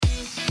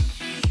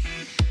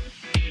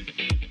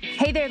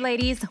Hey there,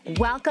 ladies.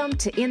 Welcome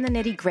to In the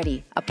Nitty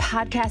Gritty, a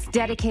podcast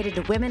dedicated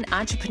to women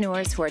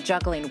entrepreneurs who are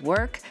juggling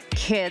work,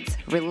 kids,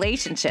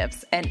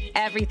 relationships, and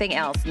everything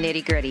else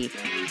nitty gritty.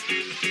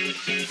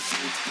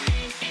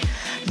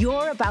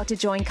 You're about to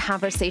join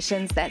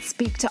conversations that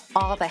speak to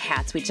all the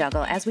hats we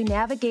juggle as we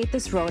navigate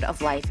this road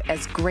of life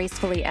as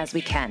gracefully as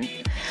we can.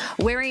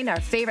 Wearing our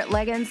favorite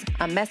leggings,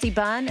 a messy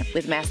bun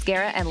with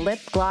mascara and lip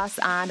gloss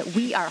on,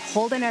 we are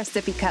holding our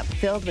sippy cup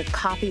filled with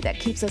coffee that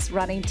keeps us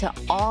running to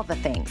all the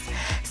things,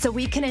 so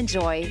we can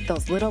enjoy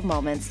those little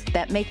moments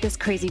that make this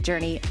crazy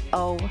journey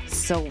oh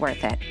so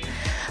worth it.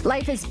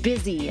 Life is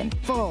busy and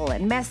full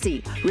and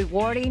messy,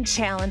 rewarding,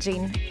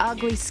 challenging,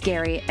 ugly,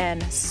 scary,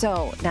 and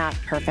so not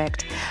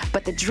perfect.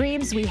 But the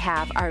dreams we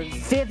have are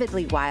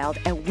vividly wild,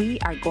 and we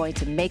are going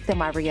to make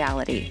them our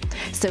reality.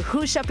 So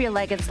hoosh up your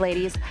leggings,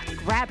 ladies,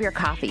 grab your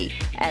coffee,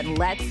 and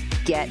let's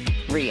get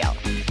real.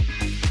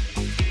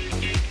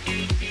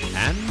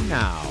 And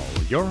now,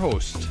 your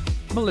host,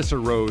 Melissa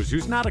Rose,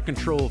 who's not a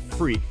control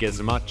freak as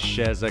much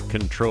as a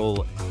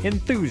control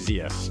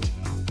enthusiast.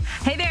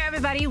 Hey there,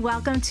 everybody.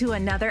 Welcome to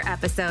another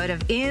episode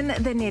of In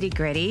the Nitty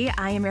Gritty.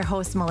 I am your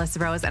host, Melissa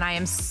Rose, and I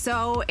am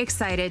so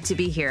excited to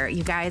be here.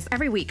 You guys,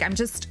 every week, I'm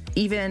just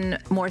even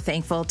more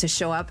thankful to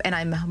show up, and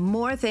I'm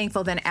more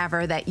thankful than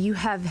ever that you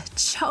have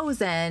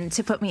chosen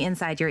to put me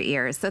inside your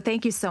ears. So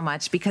thank you so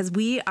much, because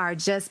we are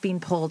just being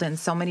pulled in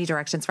so many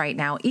directions right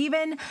now,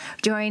 even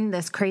during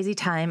this crazy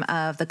time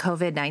of the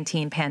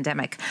COVID-19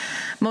 pandemic.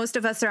 Most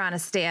of us are on a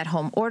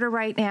stay-at-home order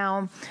right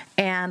now,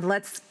 and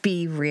let's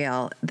be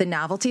real. The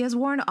novelty has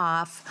worn off.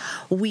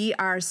 We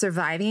are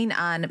surviving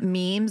on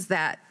memes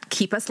that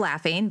keep us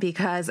laughing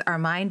because our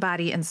mind,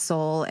 body, and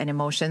soul and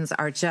emotions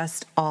are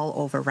just all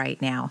over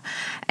right now.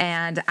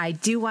 And I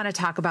do want to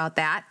talk about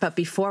that. But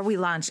before we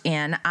launch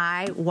in,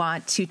 I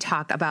want to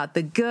talk about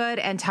the good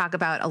and talk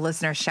about a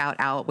listener shout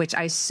out, which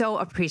I so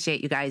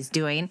appreciate you guys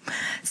doing.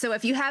 So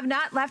if you have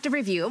not left a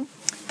review,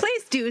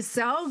 please do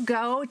so.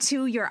 Go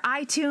to your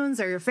iTunes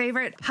or your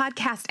favorite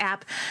podcast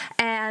app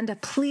and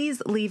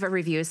please leave a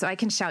review so I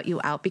can shout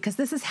you out, because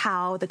this is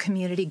how the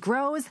community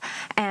grows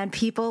and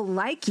people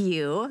like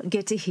you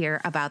get to hear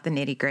about the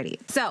nitty gritty.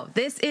 So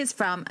this is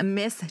from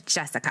Miss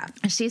Jessica.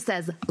 She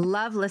says,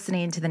 love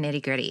listening to the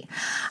nitty gritty.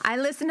 I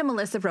listen to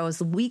Melissa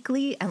Rose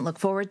weekly and look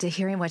forward to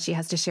hearing what she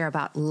has to share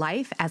about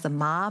life as a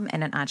mom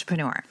and an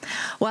entrepreneur.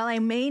 While I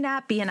may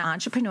not be an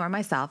entrepreneur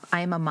myself,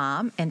 I am a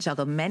mom and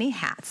juggle many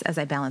hats as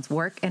I balance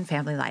work and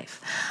family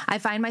life. I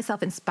find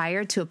myself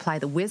inspired to apply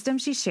the wisdom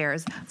she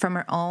shares from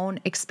her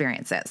own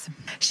experiences.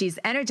 She's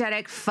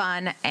energetic,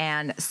 fun,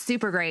 and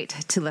super great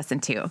to listen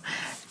to.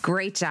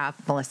 Great job,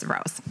 Melissa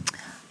Rose.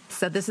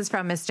 So this is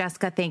from Miss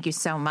Jessica. Thank you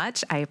so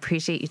much. I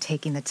appreciate you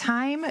taking the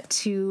time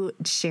to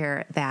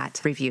share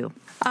that review.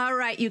 All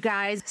right, you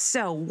guys.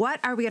 So what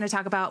are we going to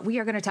talk about? We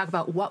are going to talk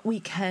about what we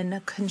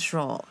can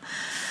control.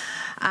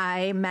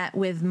 I met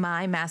with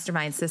my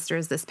mastermind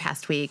sisters this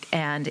past week,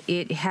 and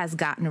it has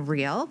gotten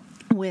real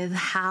with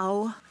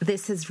how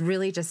this has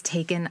really just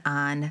taken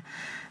on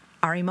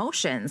our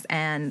emotions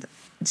and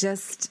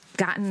just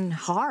gotten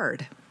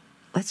hard.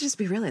 Let's just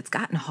be real. It's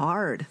gotten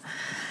hard.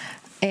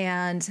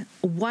 And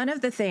one of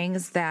the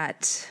things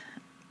that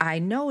I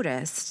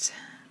noticed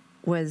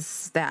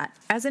was that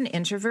as an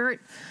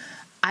introvert,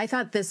 I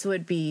thought this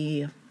would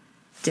be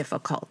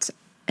difficult.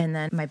 And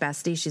then my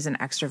bestie, she's an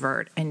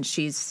extrovert, and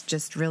she's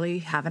just really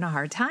having a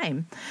hard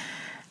time.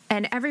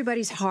 And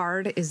everybody's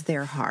hard is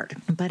their hard.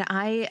 But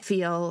I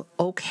feel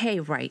okay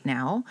right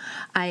now.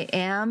 I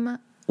am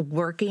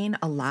working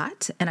a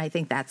lot, and I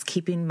think that's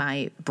keeping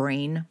my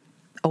brain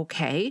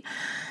okay.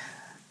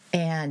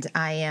 And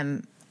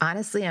I'm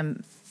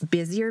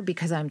busier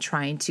because I'm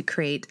trying to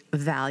create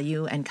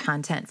value and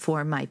content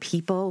for my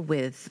people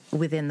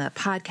within the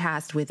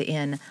podcast,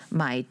 within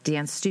my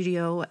dance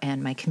studio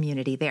and my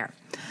community there.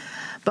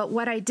 But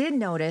what I did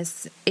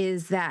notice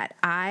is that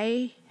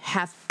I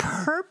have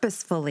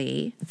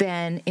purposefully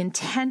been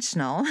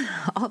intentional,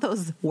 all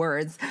those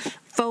words,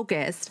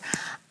 focused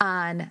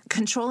on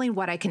controlling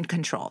what I can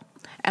control.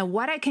 And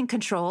what I can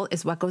control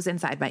is what goes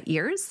inside my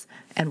ears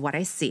and what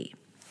I see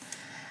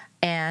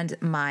and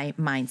my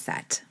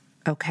mindset.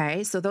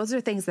 Okay, so those are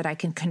things that I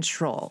can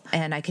control,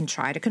 and I can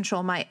try to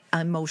control my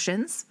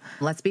emotions.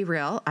 Let's be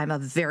real. I'm a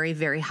very,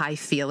 very high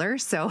feeler,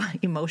 so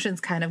emotions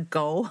kind of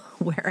go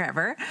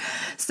wherever.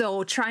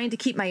 So trying to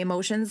keep my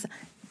emotions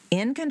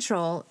in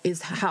control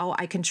is how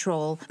I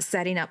control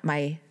setting up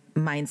my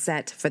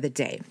mindset for the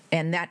day.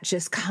 And that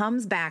just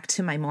comes back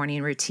to my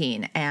morning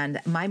routine. And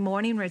my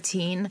morning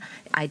routine,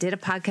 I did a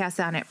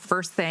podcast on it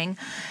first thing,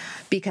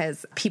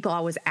 because people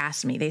always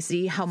ask me, they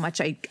see how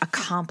much I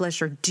accomplish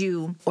or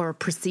do or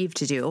perceive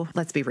to do.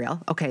 Let's be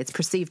real. Okay, it's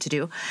perceived to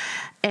do.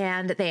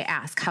 And they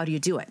ask, how do you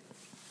do it?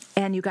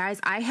 And you guys,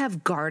 I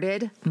have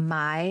guarded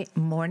my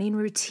morning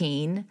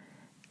routine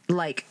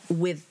like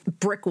with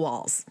brick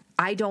walls.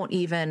 I don't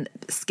even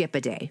skip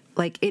a day.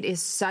 Like, it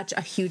is such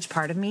a huge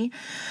part of me.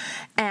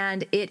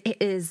 And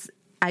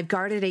I've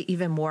guarded it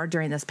even more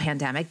during this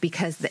pandemic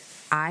because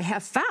I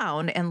have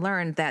found and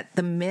learned that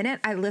the minute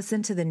I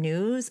listen to the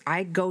news,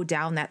 I go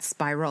down that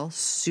spiral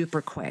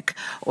super quick.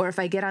 Or if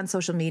I get on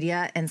social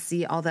media and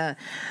see all the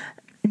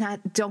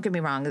don't get me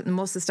wrong,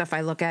 most of the stuff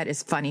I look at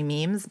is funny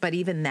memes, but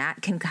even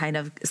that can kind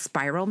of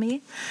spiral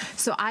me.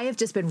 So I have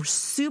just been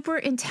super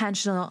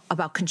intentional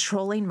about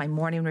controlling my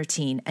morning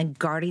routine and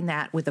guarding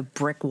that with a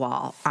brick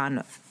wall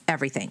on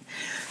everything.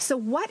 So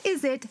what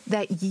is it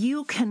that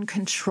you can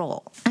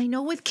control? I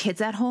know with kids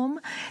at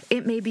home,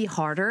 it may be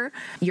harder.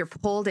 You're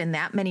pulled in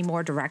that many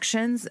more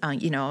directions.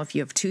 If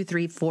you have 2,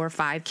 3, 4,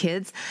 5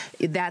 kids,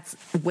 that's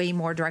way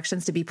more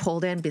directions to be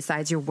pulled in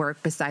besides your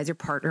work, besides your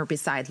partner,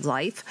 besides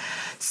life.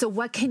 So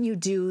what can you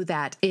do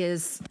that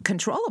is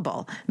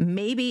controllable?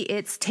 Maybe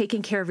it's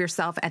taking care of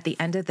yourself at the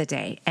end of the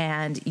day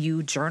and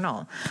you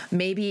journal.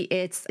 Maybe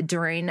it's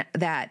during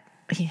that.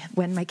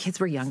 When my kids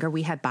were younger,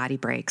 we had body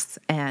breaks,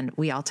 and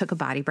we all took a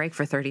body break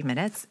for 30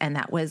 minutes. And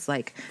that was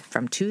like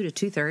from 2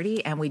 to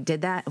 2:30. And we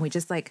did that. And we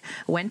just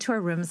went to our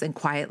rooms and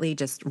quietly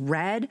just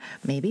read.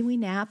 Maybe we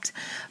napped,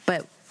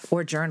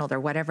 or journaled, or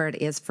whatever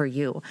it is for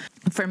you.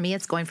 For me,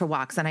 it's going for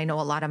walks. And I know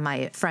a lot of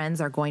my friends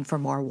are going for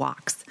more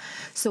walks.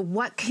 So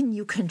what can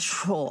you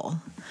control?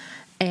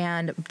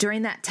 And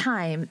during that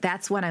time,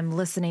 that's when I'm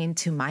listening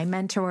to my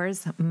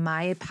mentors,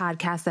 my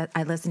podcast that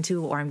I listen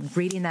to, or I'm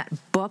reading that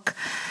book.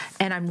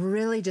 And I'm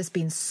really just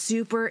being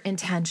super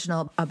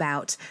intentional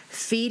about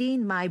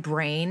feeding my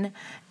brain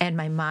and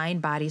my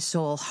mind, body,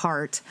 soul,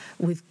 heart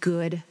with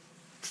good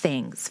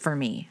things for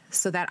me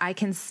so that I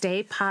can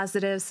stay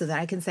positive, so that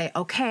I can say,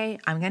 okay,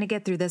 I'm going to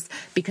get through this.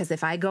 Because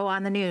if I go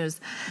on the news,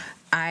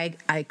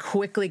 I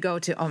quickly go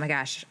to, oh my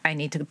gosh, I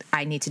need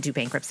to do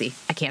bankruptcy.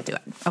 I can't do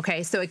it.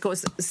 Okay. So it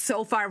goes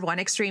so far one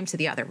extreme to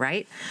the other,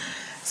 right?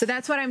 So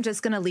that's what I'm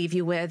just going to leave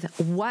you with.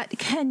 What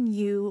can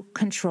you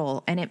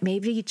control? And it may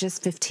be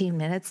just 15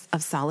 minutes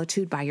of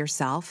solitude by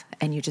yourself,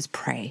 and you just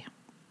pray.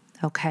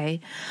 Okay.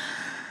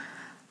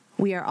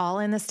 We are all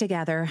in this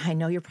together. I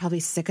know you're probably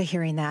sick of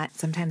hearing that.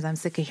 Sometimes I'm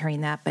sick of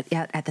hearing that, but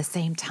yet at the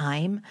same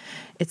time,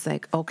 it's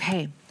like,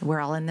 okay, we're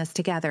all in this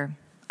together.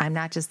 I'm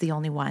not just the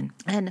only one.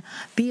 And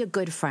be a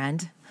good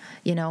friend.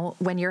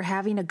 When you're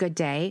having a good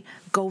day,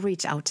 go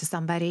reach out to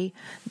somebody,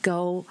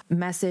 go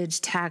message,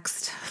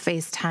 text,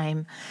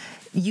 FaceTime.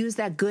 Use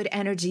that good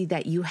energy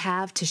that you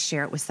have to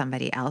share it with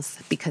somebody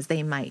else, because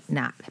they might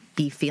not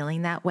be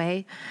feeling that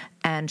way.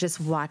 And just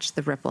watch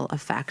the ripple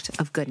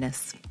effect of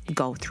goodness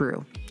go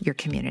through your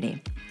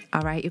community.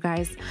 All right, you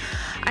guys,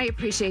 I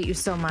appreciate you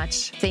so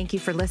much. Thank you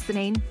for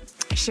listening.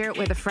 Share it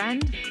with a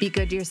friend. Be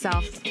good to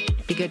yourself.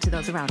 Be good to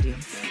those around you.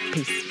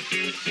 Peace.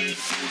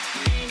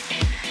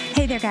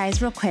 Hey there,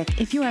 guys, real quick.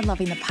 If you are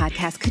loving the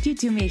podcast, could you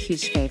do me a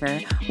huge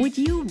favor? Would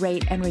you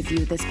rate and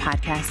review this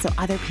podcast so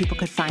other people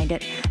could find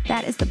it?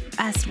 That is the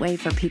best way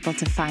for people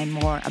to find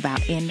more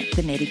about In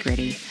the Nitty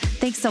Gritty.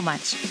 Thanks so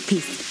much.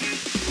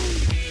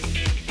 Peace.